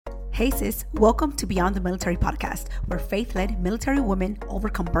Hey sis, welcome to Beyond the Military podcast, where faith-led military women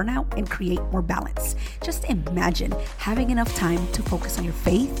overcome burnout and create more balance. Just imagine having enough time to focus on your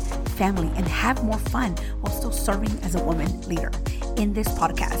faith, family, and have more fun while still serving as a woman leader. In this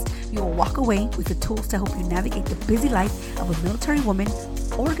podcast, you will walk away with the tools to help you navigate the busy life of a military woman,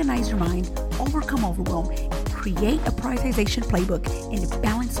 organize your mind, overcome overwhelm, create a prioritization playbook, and a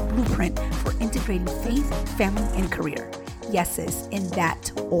balanced blueprint for integrating faith, family, and career. Yes, sis, in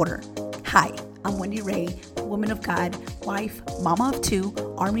that order. Hi, I'm Wendy Ray, woman of God, wife, mama of two,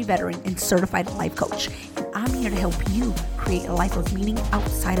 Army veteran, and certified life coach. And I'm here to help you create a life of meaning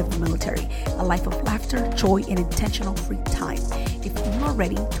outside of the military, a life of laughter, joy, and intentional free time. If you are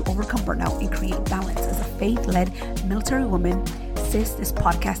ready to overcome burnout and create balance as a faith-led military woman, sis, this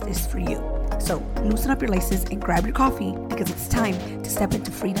podcast is for you. So loosen up your laces and grab your coffee because it's time to step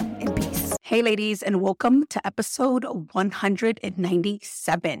into freedom and peace. Hey ladies, and welcome to episode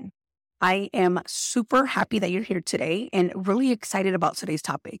 197. I am super happy that you're here today and really excited about today's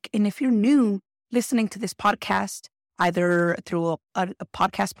topic. And if you're new listening to this podcast, either through a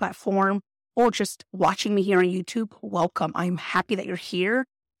podcast platform or just watching me here on YouTube, welcome. I'm happy that you're here.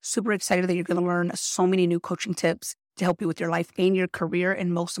 Super excited that you're going to learn so many new coaching tips to help you with your life and your career,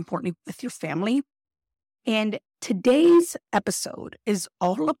 and most importantly, with your family. And today's episode is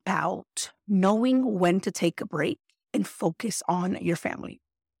all about knowing when to take a break and focus on your family.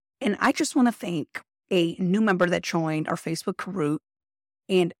 And I just want to thank a new member that joined our Facebook group.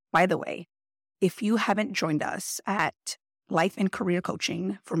 And by the way, if you haven't joined us at Life and Career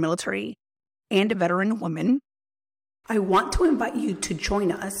Coaching for Military and Veteran Women, I want to invite you to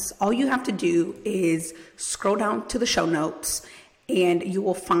join us. All you have to do is scroll down to the show notes and you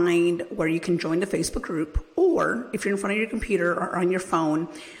will find where you can join the Facebook group. Or if you're in front of your computer or on your phone,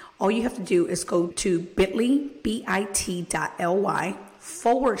 all you have to do is go to bit.ly/Beyond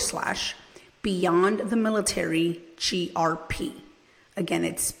the Military GRP. Again,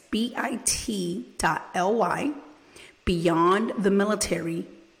 it's bit.ly Beyond the Military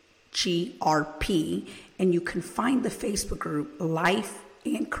GRP. And you can find the Facebook group Life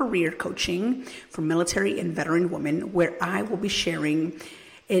and Career Coaching for Military and Veteran Women, where I will be sharing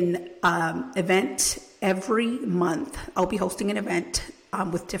an event every month. I'll be hosting an event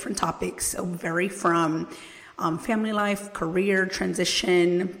with different topics. It'll vary from family life, career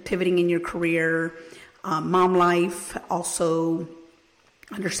transition, pivoting in your career, mom life, also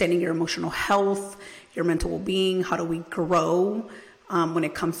understanding your emotional health, your mental well-being, how do we grow when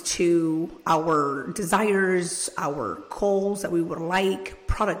it comes to our desires, our goals that we would like.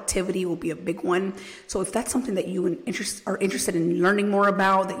 Productivity will be a big one. So if that's something that you are interested in learning more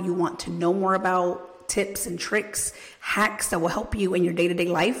about, that you want to know more about, tips and tricks, hacks that will help you in your day-to-day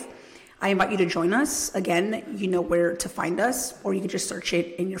life, I invite you to join us. Again, you know where to find us, or you can just search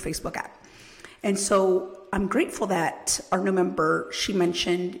it in your Facebook app. And so I'm grateful that our new member, she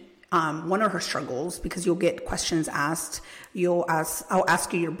mentioned one of her struggles, because you'll get questions asked. I'll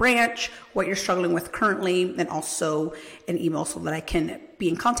ask you your branch, what you're struggling with currently, and also an email so that I can be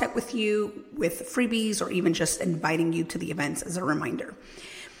in contact with you with freebies or even just inviting you to the events as a reminder.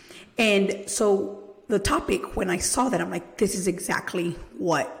 And so the topic, when I saw that, I'm like, this is exactly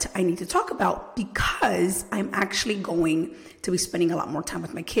what I need to talk about, because I'm actually going to be spending a lot more time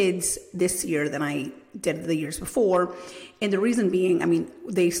with my kids this year than I did the years before. And the reason being, I mean,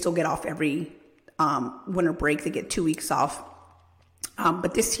 they still get off every winter break. They get 2 weeks off.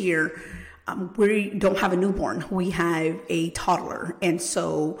 But this year, we don't have a newborn. We have a toddler. And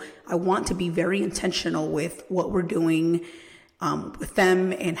so I want to be very intentional with what we're doing with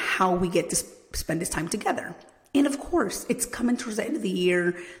them and how we get to spend this time together. And of course, it's coming towards the end of the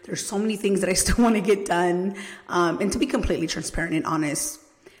year. There's so many things that I still want to get done. And to be completely transparent and honest,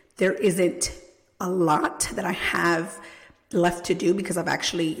 there isn't a lot that I have left to do, because I've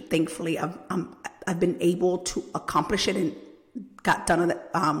actually, thankfully, I've been able to accomplish it and got done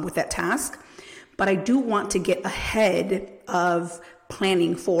with that task. But I do want to get ahead of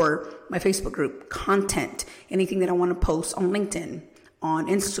planning for my Facebook group, content, anything that I want to post on LinkedIn, on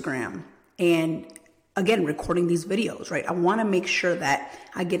Instagram, and again, recording these videos, right? I want to make sure that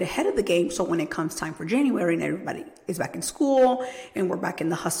I get ahead of the game, so when it comes time for January and everybody is back in school and we're back in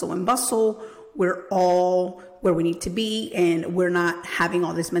the hustle and bustle, we're all where we need to be, and we're not having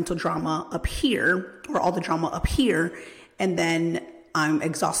all this mental drama up here, or all the drama up here, and then I'm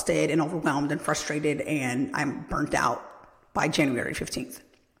exhausted and overwhelmed and frustrated and I'm burnt out by January 15th.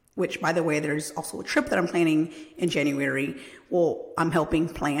 Which, by the way, there's also a trip that I'm planning in January. Well, I'm helping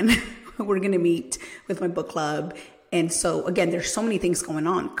plan. We're going to meet with my book club. And so, again, there's so many things going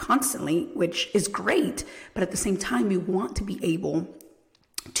on constantly, which is great. But at the same time, we want to be able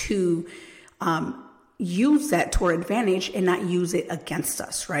to use that to our advantage and not use it against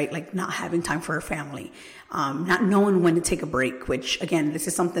us, right? Like not having time for our family, not knowing when to take a break, which again, this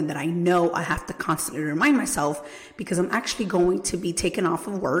is something that I know I have to constantly remind myself because I'm actually going to be taken off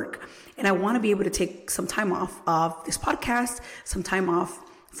of work and I want to be able to take some time off of this podcast, some time off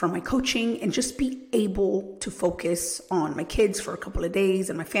from my coaching and just be able to focus on my kids for a couple of days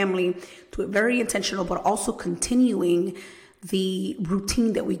and my family, to it very intentional, but also continuing the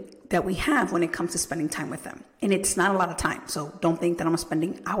routine that we have when it comes to spending time with them. And it's not a lot of time. So don't think that I'm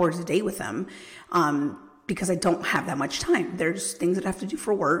spending hours a day with them because I don't have that much time. There's things that I have to do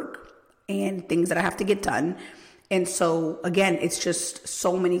for work and things that I have to get done. And so again, it's just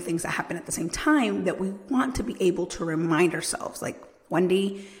so many things that happen at the same time that we want to be able to remind ourselves, like,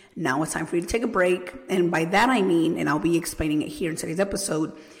 Wendy, now it's time for you to take a break. And by that I mean, and I'll be explaining it here in today's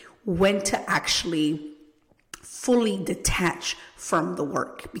episode, when to actually fully detach from the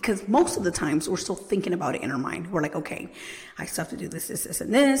work, because most of the times we're still thinking about it in our mind. We're like, okay, I still have to do this,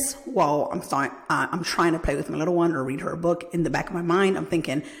 and this. While I'm trying to play with my little one or read her a book. In the back of my mind, I'm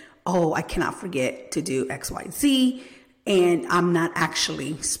thinking, oh, I cannot forget to do X, Y, Z, and I'm not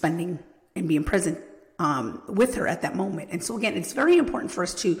actually spending and being present with her at that moment. And so again, it's very important for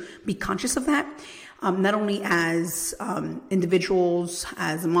us to be conscious of that, not only as individuals,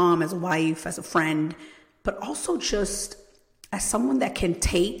 as a mom, as a wife, as a friend, but also just as someone that can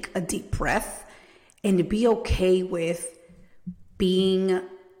take a deep breath and to be okay with being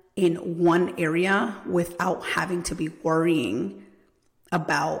in one area without having to be worrying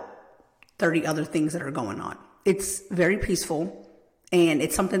about 30 other things that are going on. It's very peaceful, and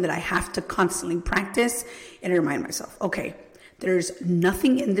it's something that I have to constantly practice and remind myself, okay, there's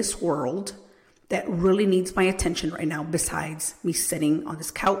nothing in this world that really needs my attention right now besides me sitting on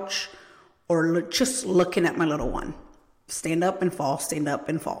this couch or just looking at my little one. Stand up and fall, stand up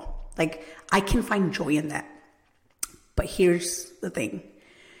and fall. Like, I can find joy in that. But here's the thing.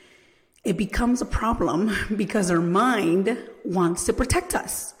 It becomes a problem because our mind wants to protect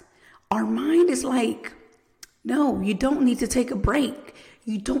us. Our mind is like, no, you don't need to take a break.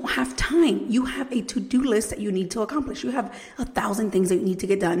 You don't have time. You have a to-do list that you need to accomplish. You have 1,000 things that you need to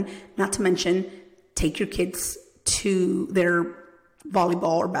get done. Not to mention, take your kids to their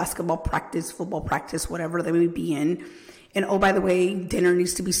volleyball or basketball practice, football practice, whatever they may be in. And oh, by the way, dinner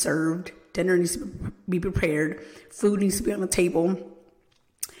needs to be served. Dinner needs to be prepared. Food needs to be on the table.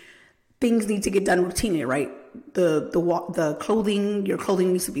 Things need to get done routinely, right? The clothing, your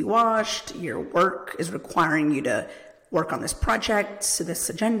clothing needs to be washed. Your work is requiring you to work on this project, this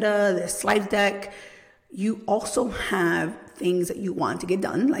agenda, this slide deck. You also have things that you want to get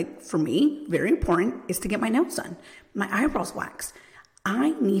done. Like for me, very important is to get my nails done, my eyebrows waxed.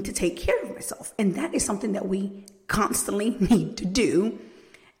 I need to take care of myself. And that is something that we constantly need to do.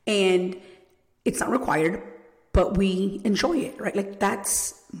 And it's not required, but we enjoy it, right? Like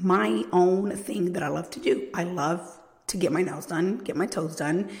that's my own thing that I love to do. I love to get my nails done, get my toes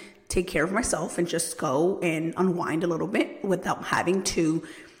done, take care of myself and just go and unwind a little bit without having to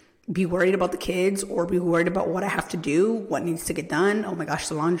be worried about the kids or be worried about what I have to do, what needs to get done. Oh my gosh,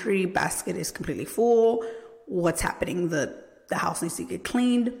 the laundry basket is completely full. What's happening? The house needs to get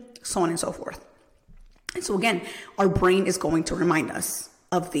cleaned, so on and so forth. And so again, our brain is going to remind us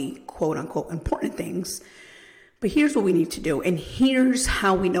of the quote unquote important things. But here's what we need to do. And here's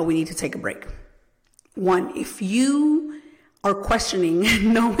how we know we need to take a break. One, if you are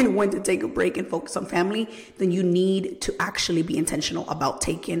questioning knowing when to take a break and focus on family, then you need to actually be intentional about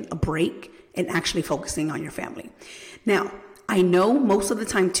taking a break and actually focusing on your family. Now, I know most of the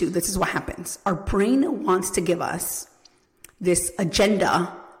time too, this is what happens. Our brain wants to give us this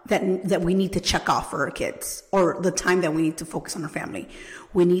agenda that we need to check off for our kids, or the time that we need to focus on our family.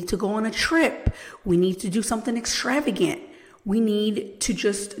 We need to go on a trip. We need to do something extravagant. We need to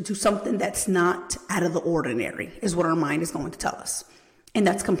just do something that's not out of the ordinary, is what our mind is going to tell us. And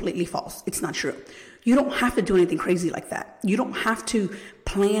that's completely false. It's not true. You don't have to do anything crazy like that. You don't have to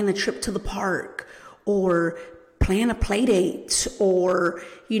plan a trip to the park or plan a play date or,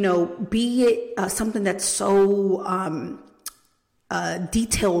 be it something that's so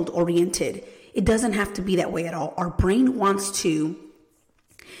detailed oriented. It doesn't have to be that way at all. Our brain wants to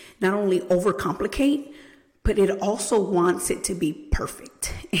not only overcomplicate, but it also wants it to be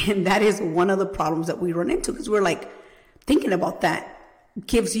perfect. And that is one of the problems that we run into, because we're like, thinking about that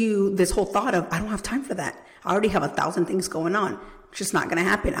gives you this whole thought of, I don't have time for that. I already have 1,000 things going on. It's just not going to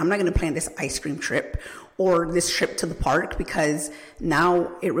happen. I'm not going to plan this ice cream trip or this trip to the park because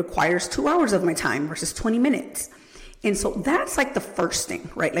now it requires 2 hours of my time versus 20 minutes. And so that's like the first thing,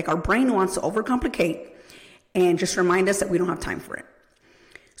 right? Like our brain wants to overcomplicate and just remind us that we don't have time for it.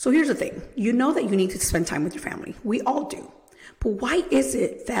 So here's the thing. You know that you need to spend time with your family. We all do. But why is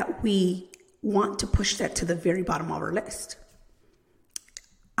it that we want to push that to the very bottom of our list?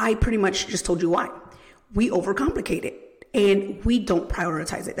 I pretty much just told you why. We overcomplicate it and we don't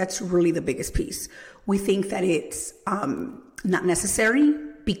prioritize it. That's really the biggest piece. We think that it's not necessary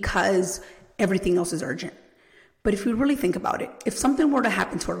because everything else is urgent. But if we really think about it, if something were to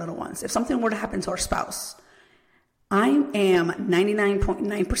happen to our little ones, if something were to happen to our spouse, I am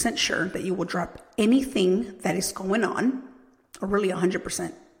 99.9% sure that you will drop anything that is going on, or really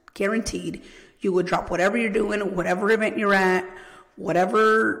 100% guaranteed. You would drop whatever you're doing, whatever event you're at,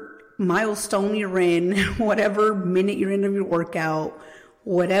 whatever milestone you're in, whatever minute you're in of your workout,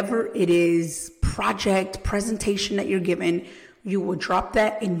 whatever it is, project, presentation that you're given, you will drop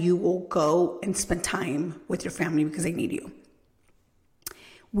that and you will go and spend time with your family because they need you.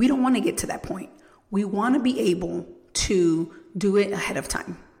 We don't want to get to that point. We want to be able to do it ahead of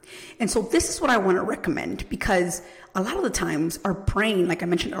time. And so this is what I want to recommend, because a lot of the times our brain, like I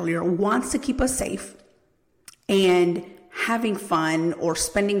mentioned earlier, wants to keep us safe, and having fun or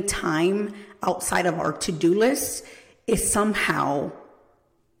spending time outside of our to-do list is somehow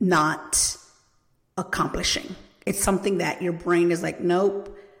not accomplishing. It's something that your brain is like,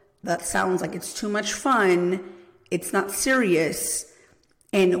 nope, that sounds like it's too much fun. It's not serious.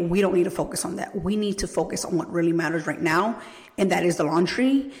 And we don't need to focus on that. We need to focus on what really matters right now. And that is the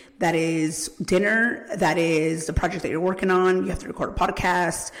laundry, that is dinner, that is the project that you're working on. You have to record a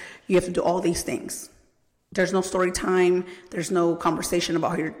podcast. You have to do all these things. There's no story time. There's no conversation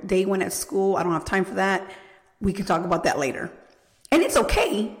about how your day went at school. I don't have time for that. We can talk about that later. And it's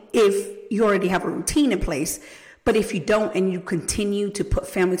okay if you already have a routine in place. But if you don't, and you continue to put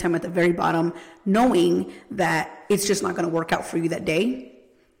family time at the very bottom, knowing that it's just not going to work out for you that day,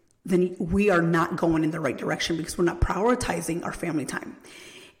 then we are not going in the right direction because we're not prioritizing our family time.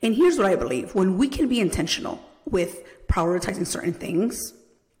 And here's what I believe. When we can be intentional with prioritizing certain things,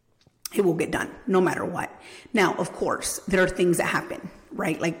 it will get done no matter what. Now, of course, there are things that happen,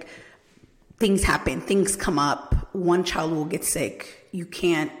 right? Like things happen, things come up. One child will get sick. You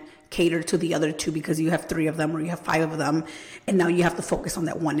can't cater to the other two because you have 3 of them or you have 5 of them. And now you have to focus on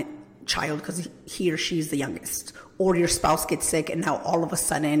that one child because he or she is the youngest. Or your spouse gets sick and now all of a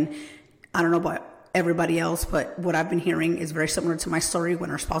sudden, I don't know about everybody else, but what I've been hearing is very similar to my story. When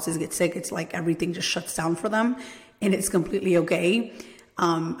our spouses get sick, it's like everything just shuts down for them and it's completely okay.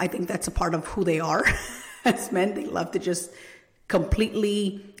 I think that's a part of who they are as men. They love to just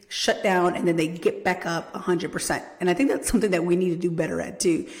completely shut down and then they get back up 100%. And I think that's something that we need to do better at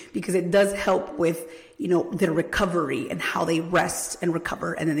too, because it does help with, their recovery and how they rest and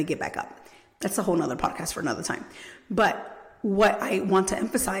recover and then they get back up. That's a whole nother podcast for another time. But what I want to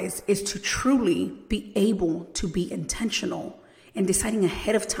emphasize is to truly be able to be intentional in deciding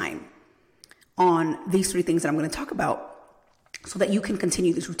ahead of time on these 3 things that I'm going to talk about so that you can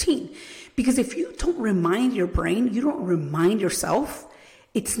continue this routine. Because if you don't remind your brain, you don't remind yourself,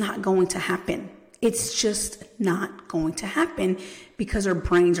 it's not going to happen. It's just not going to happen because our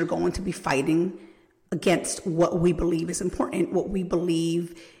brains are going to be fighting against what we believe is important, what we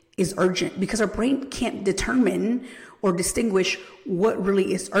believe is urgent, because our brain can't determine or distinguish what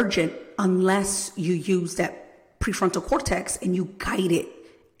really is urgent unless you use that prefrontal cortex and you guide it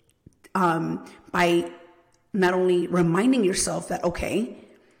by not only reminding yourself that, okay,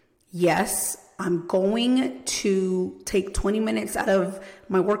 yes, I'm going to take 20 minutes out of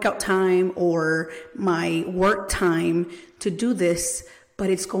my workout time or my work time to do this, but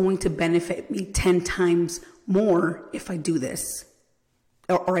it's going to benefit me 10 times more if I do this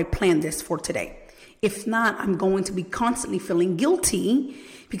or I plan this for today. If not, I'm going to be constantly feeling guilty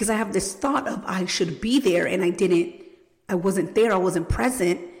because I have this thought of I should be there and I wasn't there, I wasn't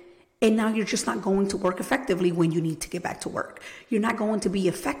present. And now you're just not going to work effectively when you need to get back to work. You're not going to be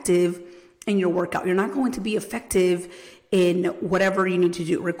effective in your workout. You're not going to be effective in whatever you need to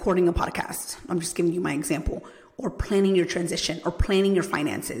do, recording a podcast. I'm just giving you my example. Or planning your transition, or planning your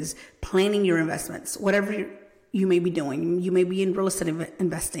finances, planning your investments, whatever you may be doing. You may be in real estate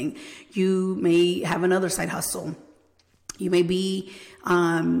investing. You may have another side hustle. You may be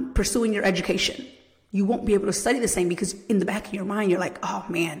pursuing your education. You won't be able to study the same because in the back of your mind, you're like, oh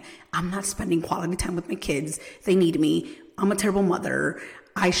man, I'm not spending quality time with my kids. They need me. I'm a terrible mother.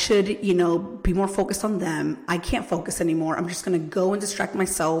 I should, be more focused on them. I can't focus anymore. I'm just going to go and distract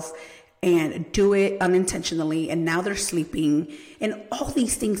myself and do it unintentionally. And now they're sleeping and all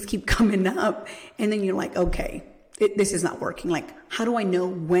these things keep coming up. And then you're like, okay, this is not working. Like, how do I know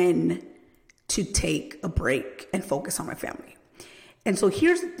when to take a break and focus on my family? And so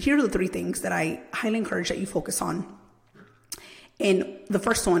here are the 3 things that I highly encourage that you focus on. And the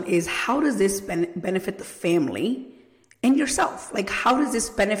first one is, how does this benefit the family and yourself? Like, how does this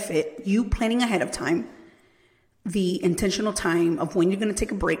benefit you planning ahead of time, the intentional time of when you're going to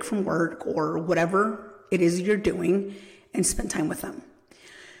take a break from work or whatever it is you're doing, and spend time with them?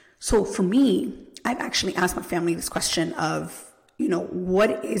 So for me, I've actually asked my family this question of,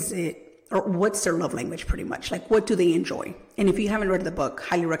 what is it, or what's their love language pretty much? Like, what do they enjoy? And if you haven't read the book,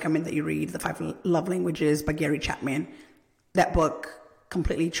 highly recommend that you read The 5 Love Languages by Gary Chapman. That book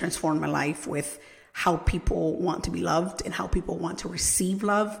completely transformed my life with how people want to be loved and how people want to receive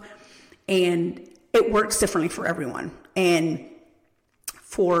love. And it works differently for everyone. And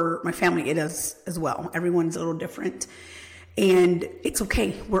for my family, it does as well. Everyone's a little different. And it's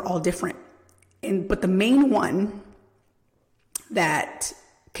okay. We're all different. But the main one that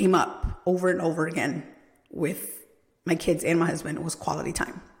came up over and over again with my kids and my husband was quality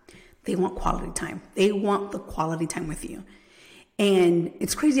time. They want quality time. They want the quality time with you. And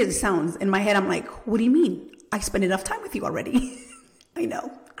it's crazy as it sounds. In my head, I'm like, what do you mean? I spend enough time with you already. I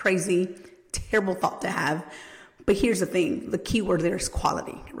know, crazy, terrible thought to have. But here's the thing. The key word there is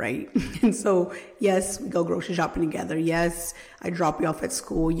quality, right? And so, yes, we go grocery shopping together. Yes, I drop you off at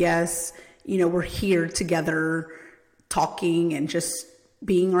school. Yes, we're here together talking and just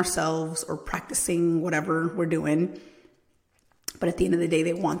being ourselves or practicing whatever we're doing. But at the end of the day,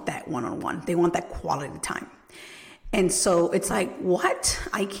 they want that one-on-one. They want that quality time. And so it's like, what?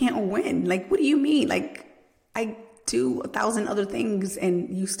 I can't win. Like, what do you mean? Like, I do 1,000 other things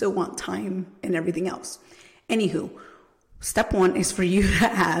and you still want time and everything else. Anywho, step one is for you to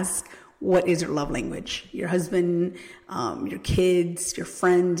ask, what is your love language? Your husband, your kids, your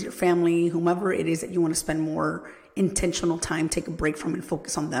friends, your family, whomever it is that you want to spend more intentional time, take a break from and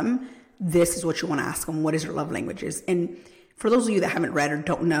focus on them. This is what you want to ask them. What is your love languages? And for those of you that haven't read or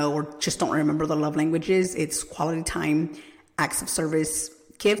don't know or just don't remember the love languages, it's quality time, acts of service,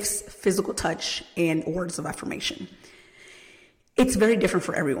 gifts, physical touch, and words of affirmation. It's very different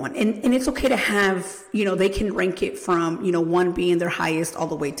for everyone. And it's okay to have, they can rank it from, 1 being their highest all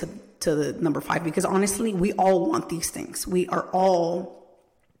the way to the number 5, because honestly, we all want these things. We are all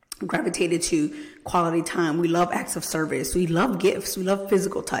gravitated to quality time. We love acts of service. We love gifts. We love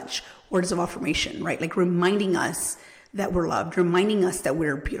physical touch, words of affirmation, right? Like reminding us that we're loved, reminding us that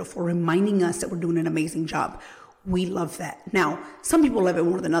we're beautiful, reminding us that we're doing an amazing job. We love that. Now, some people love it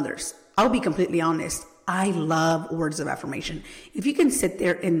more than others. I'll be completely honest. I love words of affirmation. If you can sit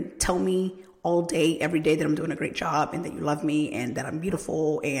there and tell me all day, every day that I'm doing a great job and that you love me and that I'm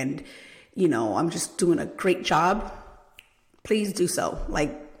beautiful and, I'm just doing a great job, please do so.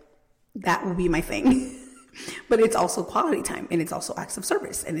 Like, that will be my thing. But it's also quality time, and it's also acts of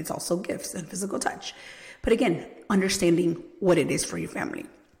service, and it's also gifts and physical touch. But again, understanding what it is for your family,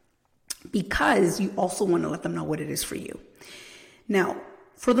 because you also want to let them know what it is for you. Now,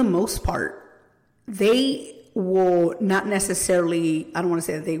 for the most part, they will not necessarily, I don't want to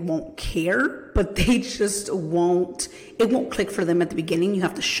say that they won't care, but they just it won't click for them at the beginning. You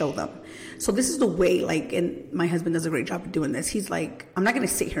have to show them. So this is the way, and my husband does a great job of doing this. He's like, I'm not going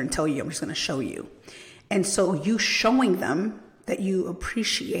to sit here and tell you, I'm just going to show you. And so you showing them that you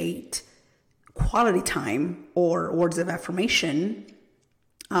appreciate quality time or words of affirmation,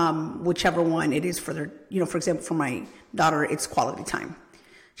 whichever one it is for their, for example, for my daughter, it's quality time.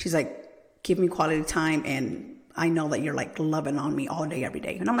 She's like, give me quality time, and I know that you're like loving on me all day, every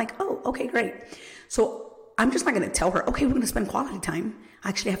day. And I'm like, oh, okay, great. So I'm just not going to tell her, okay, we're going to spend quality time. I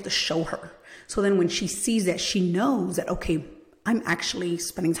actually have to show her. So then when she sees that, she knows that, okay, I'm actually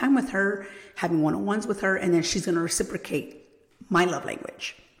spending time with her, having one-on-ones with her, and then she's going to reciprocate my love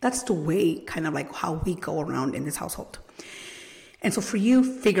language. That's the way, kind of like how we go around in this household. And so for you,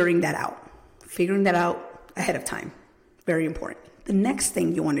 figuring that out ahead of time, very important. The next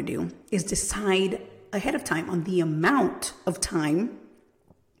thing you want to do is decide ahead of time on the amount of time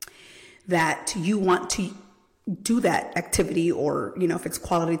that you want to do that activity, or, if it's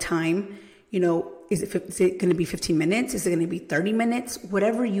quality time, is it going to be 15 minutes? Is it going to be 30 minutes?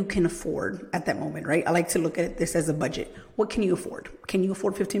 Whatever you can afford at that moment, right? I like to look at this as a budget. What can you afford? Can you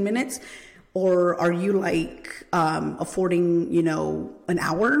afford 15 minutes? Or are you affording, an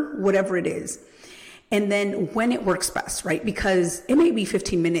hour, whatever it is? And then when it works best, right? Because it may be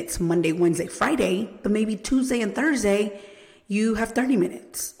 15 minutes Monday, Wednesday, Friday, but maybe Tuesday and Thursday, you have 30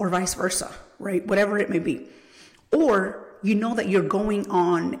 minutes or vice versa, right? Whatever it may be. Or that you're going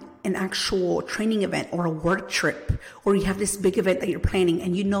on an actual training event or a work trip, or you have this big event that you're planning,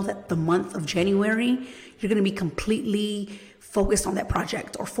 and that the month of January, you're going to be completely focused on that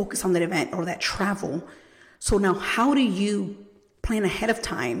project or focused on that event or that travel. So now how do you plan ahead of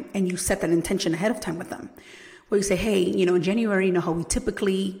time and you set that intention ahead of time with them? Where you say, hey, in January, how we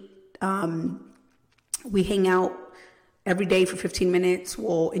typically, we hang out every day for 15 minutes.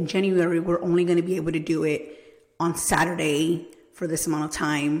 Well, in January, we're only going to be able to do it on Saturday for this amount of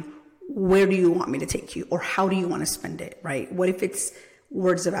time. Where do you want me to take you? Or how do you want to spend it, right? What if it's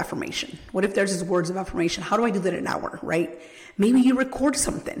words of affirmation? What if there's just words of affirmation? How do I do that in an hour, right? Maybe you record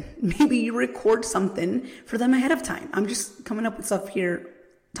something. Maybe you record something for them ahead of time. I'm just coming up with stuff here,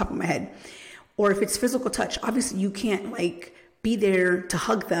 top of my head. Or if it's physical touch, obviously you can't be there to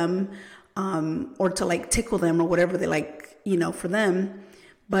hug them, or to tickle them or whatever they like, for them.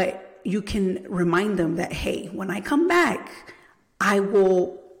 But you can remind them that, hey, when I come back, I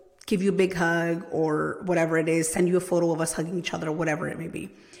will give you a big hug or whatever it is, send you a photo of us hugging each other or whatever it may be.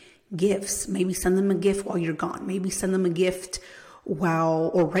 Gifts, maybe send them a gift while you're gone. Maybe send them a gift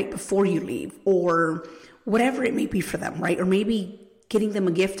or right before you leave, or whatever it may be for them, right? Or maybe getting them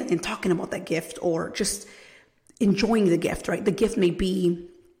a gift and talking about that gift, or just enjoying the gift, right? The gift may be,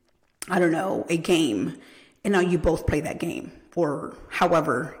 I don't know, a game, and now you both play that game, or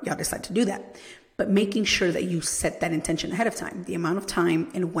however y'all decide to do that. But making sure that you set that intention ahead of time, the amount of time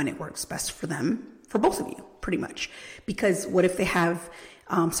and when it works best for them, for both of you, pretty much. Because what if they have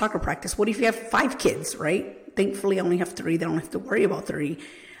soccer practice? What if you have 5 kids, right? Thankfully, I only have 3. They don't have to worry about 3.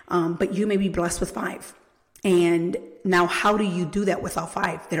 But you may be blessed with 5. And now how do you do that without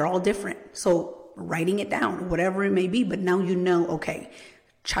 5? They're all different. So writing it down, whatever it may be. But now okay,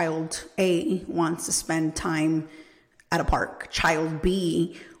 child A wants to spend time at a park. Child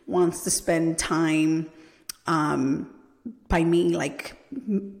B wants to spend time by me,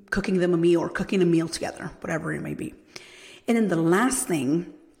 cooking them a meal or cooking a meal together, whatever it may be. And then the last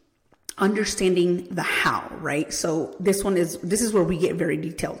thing, understanding the how, right? So this is where we get very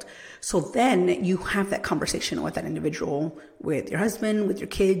detailed. So then you have that conversation with that individual, with your husband, with your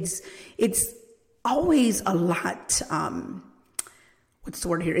kids. It's always a lot, what's the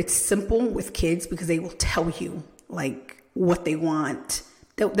word here? It's simple with kids because they will tell you what they want.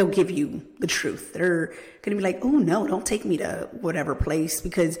 They'll give you the truth. They're going to be like, oh no, don't take me to whatever place,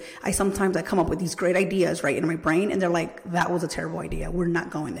 because I come up with these great ideas right in my brain, and they're like, that was a terrible idea. We're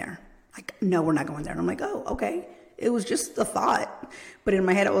not going there. No, we're not going there. And I'm like, oh, okay. It was just a thought. But in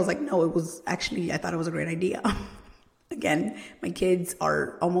my head, I was like, no, it was actually, I thought it was a great idea. Again, my kids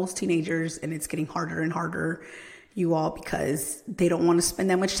are almost teenagers, and it's getting harder and harder, you all, because they don't want to spend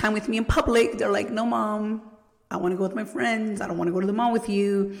that much time with me in public. They're like, no, Mom, I want to go with my friends. I don't want to go to the mall with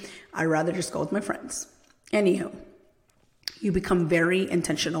you. I'd rather just go with my friends. Anywho, you become very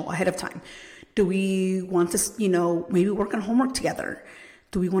intentional ahead of time. Do we want to, maybe work on homework together?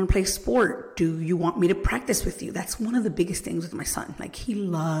 Do we want to play sport? Do you want me to practice with you? That's one of the biggest things with my son. He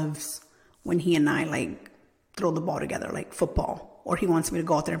loves when he and I throw the ball together, like football, or he wants me to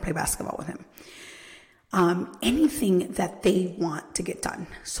go out there and play basketball with him. Anything that they want to get done.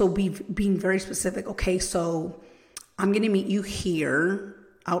 So being very specific. Okay, so I'm going to meet you here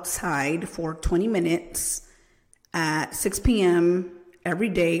outside for 20 minutes at 6 p.m. every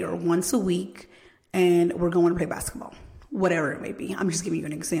day or once a week, and we're going to play basketball, whatever it may be. I'm just giving you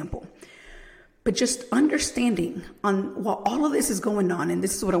an example. But just understanding while all of this is going on, and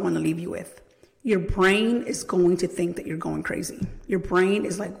this is what I want to leave you with, your brain is going to think that you're going crazy. Your brain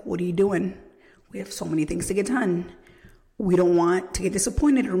is like, what are you doing? We have so many things to get done. We don't want to get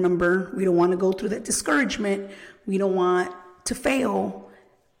disappointed, remember. We don't want to go through that discouragement. We don't want to fail.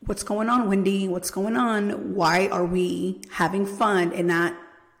 What's going on, Wendy? What's going on? Why are we having fun and not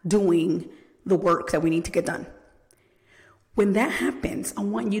doing the work that we need to get done? When that happens, I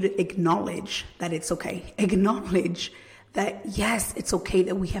want you to acknowledge that it's okay. Acknowledge that, yes, it's okay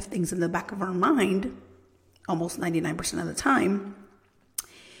that we have things in the back of our mind almost 99% of the time,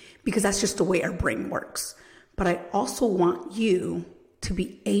 because that's just the way our brain works. But I also want you to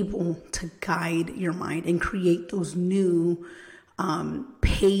be able to guide your mind and create those new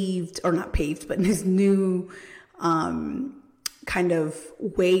this new kind of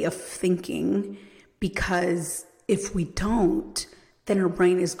way of thinking, because if we don't, then our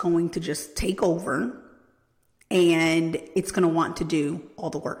brain is going to just take over and it's going to want to do all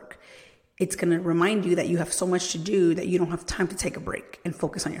the work. It's going to remind you that you have so much to do that you don't have time to take a break and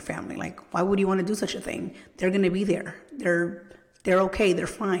focus on your family. Why would you want to do such a thing? They're going to be there. They're okay. They're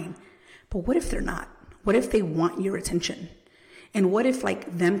fine. But what if they're not? What if they want your attention? And what if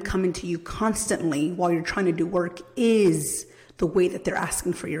them coming to you constantly while you're trying to do work is the way that they're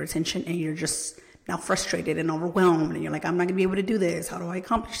asking for your attention, and you're just now frustrated and overwhelmed, and you're like, I'm not going to be able to do this. How do I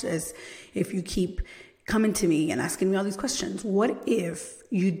accomplish this if you keep coming to me and asking me all these questions? What if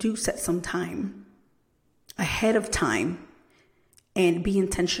you do set some time ahead of time and be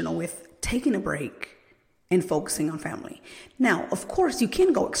intentional with taking a break and focusing on family. Now, of course, you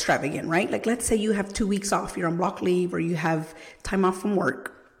can go extravagant, right? Like, let's say you have 2 weeks off, you're on block leave, or you have time off from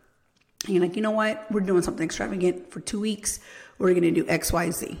work. And you're like, you know what? We're doing something extravagant for 2 weeks. We're going to do X, Y,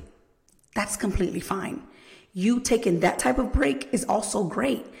 Z. That's completely fine. You taking that type of break is also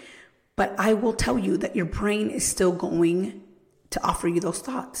great. But I will tell you that your brain is still going to offer you those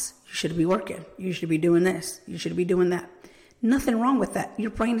thoughts. You should be working. You should be doing this. You should be doing that. Nothing wrong with that.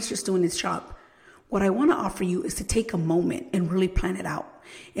 Your brain is just doing its job. What I want to offer you is to take a moment and really plan it out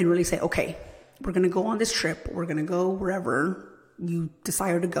and really say, okay, we're going to go on this trip. We're going to go wherever you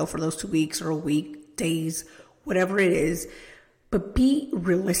desire to go for those 2 weeks or a week, days, whatever it is. But be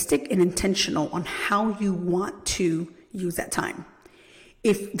realistic and intentional on how you want to use that time.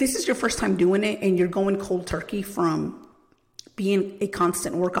 If this is your first time doing it and you're going cold turkey from being a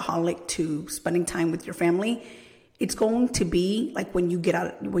constant workaholic to spending time with your family, it's going to be like when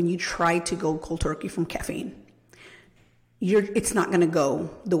you try to go cold turkey from caffeine. It's not going to go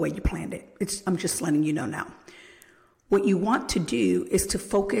the way you planned it. I'm just letting you know now. What you want to do is to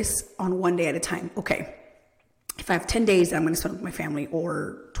focus on one day at a time. Okay, if I have 10 days that I'm going to spend with my family,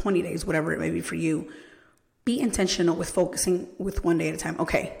 or 20 days, whatever it may be for you, be intentional with focusing with one day at a time.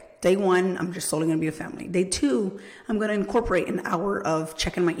 Okay, day 1, I'm just solely going to be with family. Day 2, I'm going to incorporate an hour of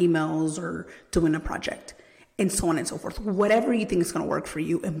checking my emails or doing a project, and so on and so forth. Whatever you think is going to work for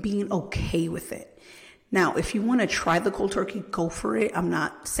you, and being okay with it. Now, if you want to try the cold turkey, go for it. I'm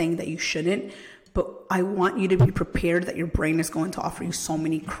not saying that you shouldn't, but I want you to be prepared that your brain is going to offer you so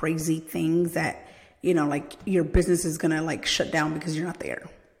many crazy things that, like your business is going to shut down because you're not there.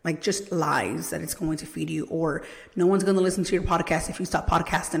 Like just lies that it's going to feed you, or no one's going to listen to your podcast if you stop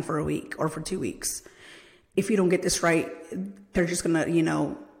podcasting for a week or for 2 weeks. If you don't get this right, they're just going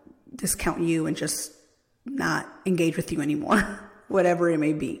to, discount you and just not engage with you anymore, whatever it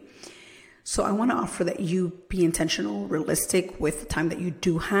may be. So I want to offer that you be intentional, realistic with the time that you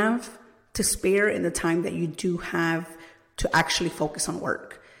do have to spare and the time that you do have to actually focus on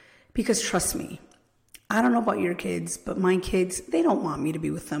work. Because trust me, I don't know about your kids, but my kids, they don't want me to be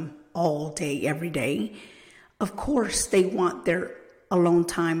with them all day, every day. Of course, they want their alone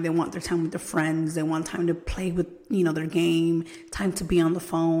time. They want their time with their friends. They want time to play with, their game, time to be on the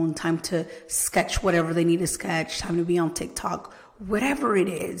phone, time to sketch whatever they need to sketch, time to be on TikTok, whatever it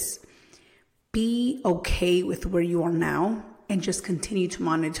is. Be okay with where you are now and just continue to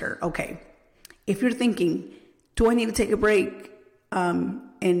monitor. Okay, if you're thinking, do I need to take a break and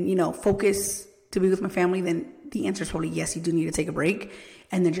focus to be with my family, then the answer is probably yes, you do need to take a break,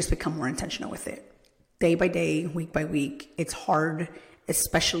 and then just become more intentional with it. Day by day, week by week. It's hard,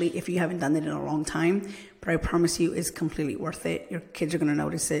 especially if you haven't done it in a long time, but I promise you it's completely worth it. Your kids are going to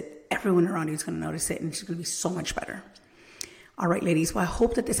notice it. Everyone around you is going to notice it, and it's going to be so much better. All right, ladies. Well, I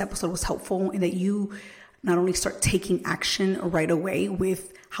hope that this episode was helpful and that you not only start taking action right away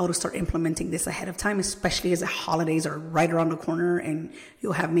with how to start implementing this ahead of time, especially as the holidays are right around the corner and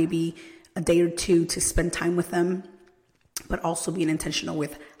you'll have maybe a day or two to spend time with them, but also being intentional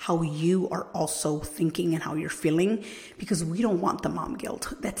with how you are also thinking and how you're feeling, because we don't want the mom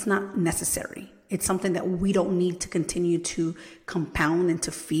guilt. That's not necessary. It's something that we don't need to continue to compound and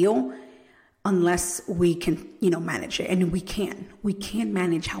to feel unless we can, manage it. And we can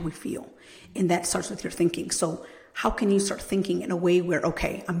manage how we feel. And that starts with your thinking. So how can you start thinking in a way where,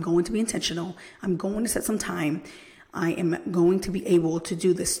 okay, I'm going to be intentional. I'm going to set some time. I am going to be able to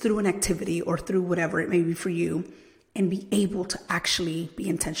do this through an activity or through whatever it may be for you, and be able to actually be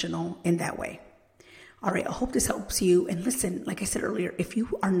intentional in that way. All right, I hope this helps you. And listen, like I said earlier, if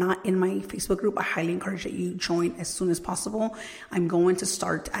you are not in my Facebook group, I highly encourage that you join as soon as possible. I'm going to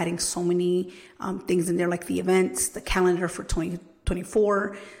start adding so many things in there, like the events, the calendar for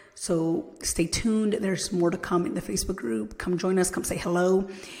 2024. So stay tuned. There's more to come in the Facebook group. Come join us. Come say hello.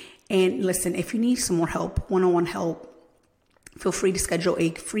 And listen, if you need some more help, one-on-one help, feel free to schedule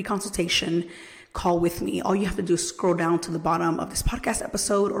a free consultation call with me. All you have to do is scroll down to the bottom of this podcast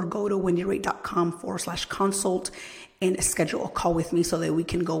episode or go to wendyrate.com/consult and schedule a call with me so that we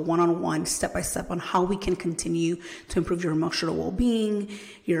can go one-on-one, step-by-step on how we can continue to improve your emotional well-being,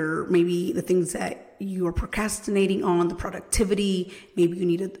 maybe the things that you are procrastinating on, the productivity. Maybe you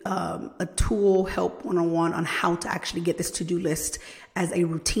need a tool, help one-on-one on how to actually get this to-do list as a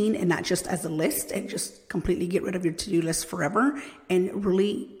routine and not just as a list, and just completely get rid of your to-do list forever and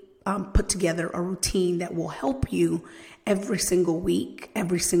really put together a routine that will help you every single week,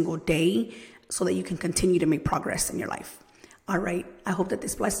 every single day, so that you can continue to make progress in your life. All right. I hope that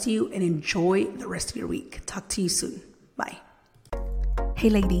this blessed you, and enjoy the rest of your week. Talk to you soon. Bye. Hey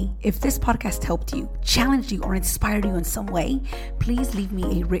lady, if this podcast helped you, challenged you, or inspired you in some way, please leave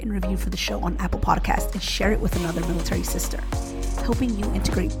me a written review for the show on Apple Podcasts and share it with another military sister. Helping you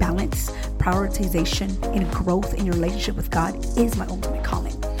integrate balance, prioritization, and growth in your relationship with God is my ultimate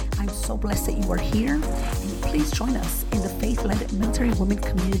calling. I'm so blessed that you are here, and please join us in the Faith-Led Military Women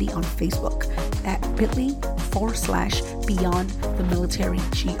community on Facebook at bit.ly/Beyond the Military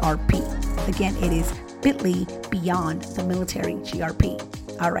GRP. Again, it is bit.ly Beyond the Military GRP.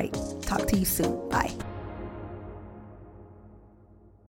 All right, talk to you soon. Bye.